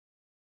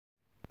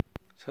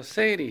So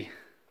Sadie,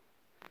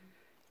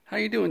 how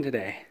you doing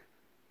today?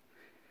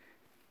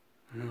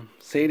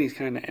 Sadie's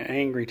kind of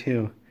angry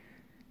too.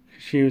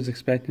 She was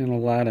expecting a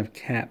lot of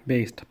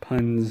cat-based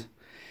puns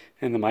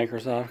in the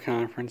Microsoft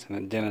conference and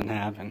it didn't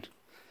happen.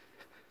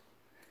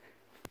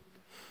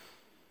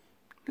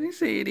 Hey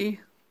Sadie.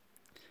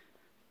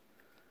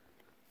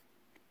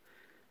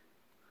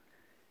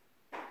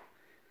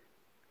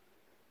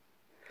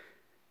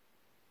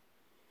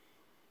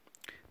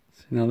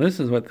 So now this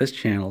is what this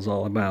channel is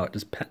all about,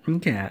 just petting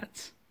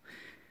cats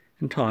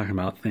and talking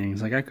about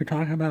things. Like I could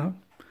talk about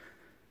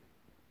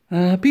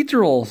pizza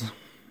rolls.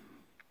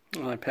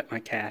 Well, I pet my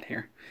cat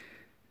here.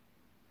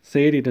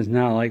 Sadie does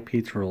not like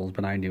pizza rolls,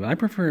 but I do. I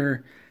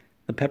prefer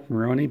the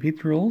pepperoni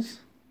pizza rolls.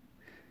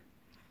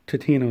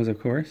 Totino's, of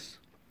course.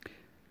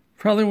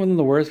 Probably one of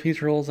the worst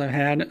pizza rolls I've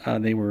had.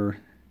 They were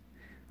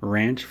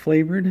ranch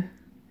flavored.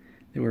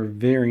 They were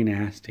very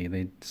nasty.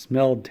 They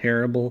smelled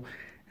terrible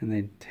and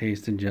they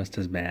tasted just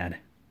as bad.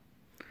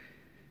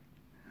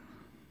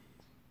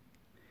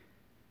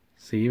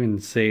 See, even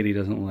Sadie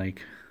doesn't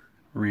like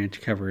ranch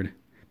covered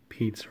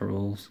pizza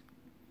rolls.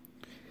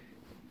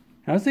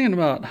 I was thinking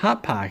about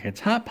Hot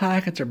Pockets. Hot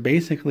Pockets are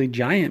basically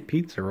giant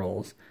pizza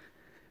rolls.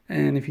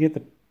 And if you get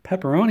the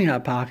pepperoni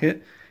Hot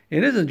Pocket,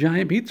 it is a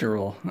giant pizza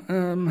roll.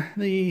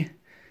 The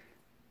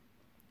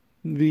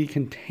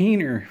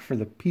container for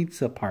the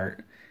pizza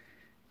part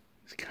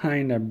is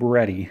kind of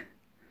bready.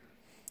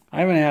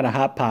 I haven't had a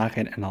Hot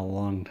Pocket in a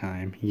long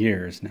time.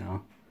 Years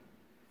now.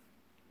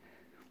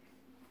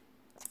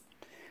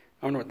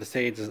 I wonder what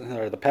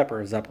the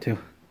Pepper is up to.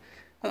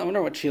 I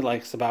wonder what she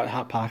likes about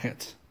Hot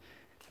Pockets.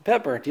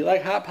 Pepper, do you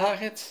like Hot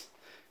Pockets?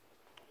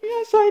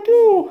 Yes, I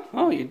do.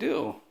 Oh, you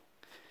do?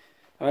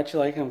 I bet you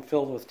like them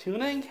filled with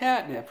tuna and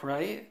catnip,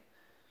 right?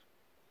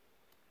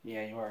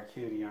 Yeah, you are a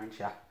cutie, aren't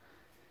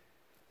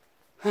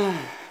you?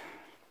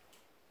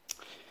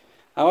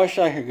 I wish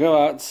I could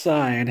go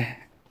outside.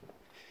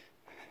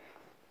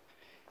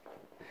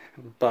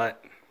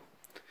 But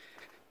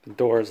the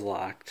door's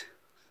locked.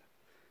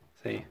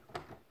 See?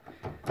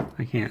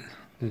 I can't.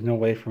 There's no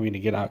way for me to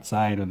get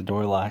outside with the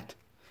door locked.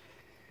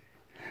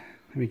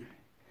 It'd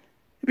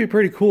be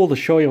pretty cool to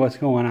show you what's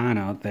going on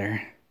out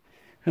there.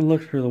 And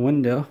look through the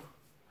window.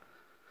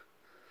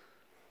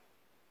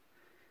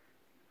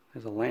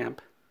 There's a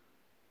lamp.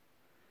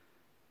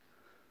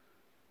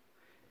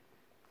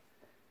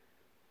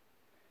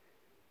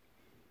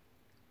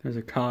 There's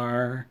a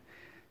car.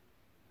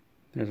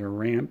 There's a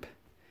ramp.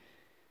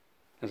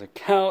 There's a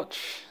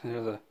couch.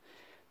 Well,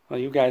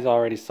 you guys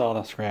already saw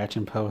the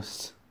scratching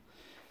posts.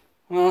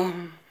 Well,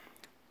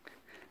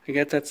 I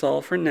guess that's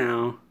all for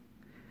now.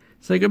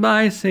 Say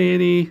goodbye,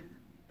 Sadie.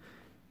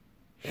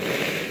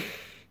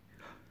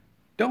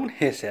 Don't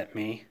hiss at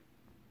me.